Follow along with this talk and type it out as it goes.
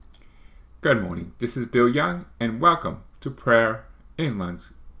Good morning. This is Bill Young, and welcome to Prayer in Lunch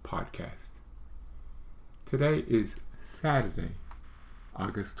podcast. Today is Saturday,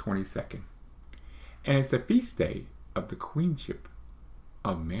 August 22nd, and it's the feast day of the Queenship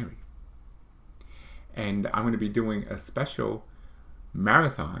of Mary. And I'm going to be doing a special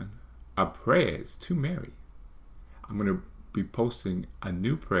marathon of prayers to Mary. I'm going to be posting a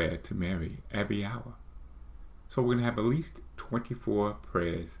new prayer to Mary every hour. So we're going to have at least 24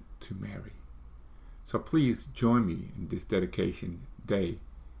 prayers to Mary. So please join me in this dedication day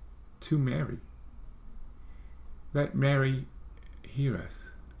to Mary. Let Mary hear us.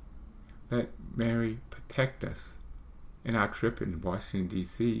 Let Mary protect us in our trip in Washington,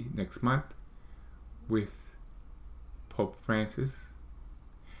 D.C. next month with Pope Francis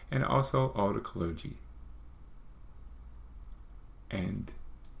and also all the clergy. And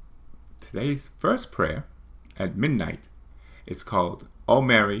today's first prayer at midnight is called, O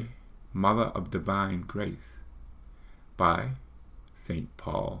Mary, Mother of Divine Grace, by Saint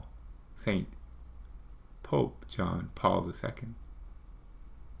Pope John Paul II.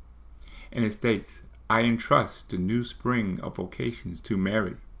 And it states, I entrust the new spring of vocations to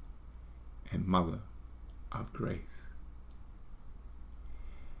Mary and Mother of Grace.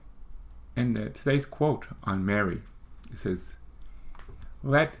 And today's quote on Mary, it says,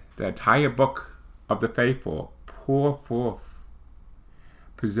 let the entire book of the faithful pour forth,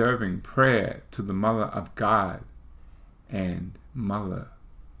 preserving prayer to the Mother of God and Mother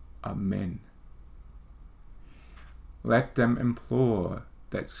of men. Let them implore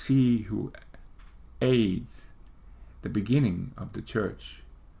that she who aids the beginning of the church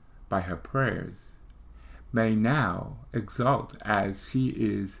by her prayers may now exalt as she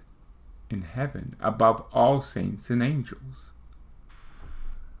is in heaven above all saints and angels.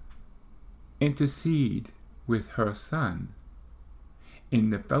 Intercede with her Son in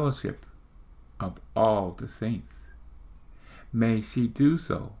the fellowship of all the saints. May she do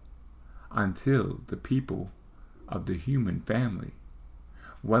so until the people of the human family,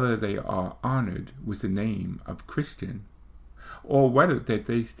 whether they are honored with the name of Christian, or whether that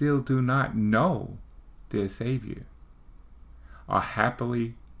they still do not know their Savior, are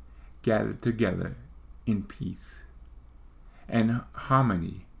happily gathered together in peace and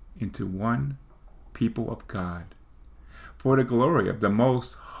harmony into one people of God, for the glory of the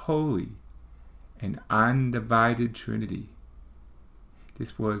most holy and undivided Trinity.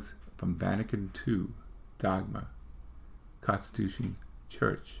 This was from Vatican II, Dogma, Constitution,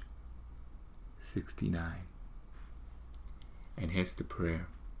 Church, 69. And here's the prayer.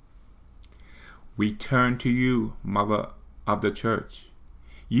 We turn to you, Mother of the Church,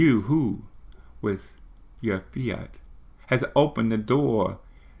 you who, with your fiat, has opened the door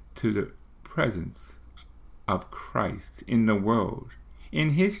to the presence of Christ in the world,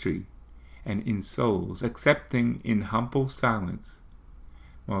 in history, and in souls, accepting in humble silence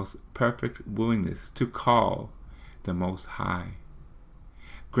most perfect willingness to call the Most High.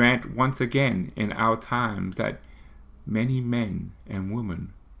 Grant once again in our times that many men and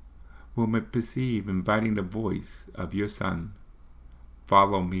women will perceive inviting the voice of your Son,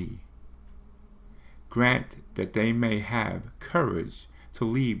 follow me. Grant that they may have courage to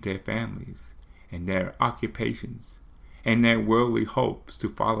leave their families and their occupations and their worldly hopes to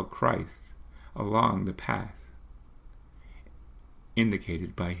follow Christ along the path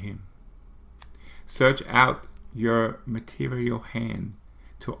indicated by him. Search out your material hand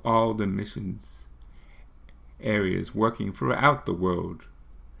to all the missions areas working throughout the world,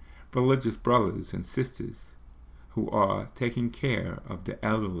 religious brothers and sisters who are taking care of the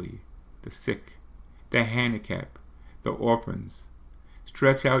elderly, the sick, the handicapped, the orphans.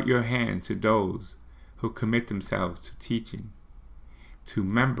 Stretch out your hands to those who commit themselves to teaching, to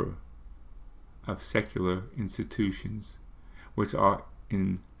members of secular institutions which are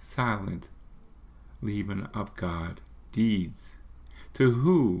in silent leaven of God deeds, to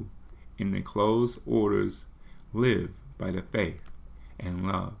who in enclosed orders live by the faith and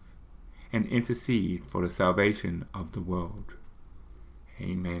love and intercede for the salvation of the world.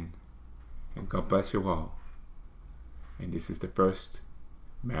 Amen. And God bless you all. And this is the first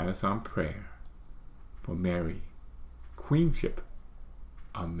marathon prayer for Mary, Queenship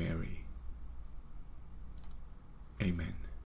of Mary. Amen.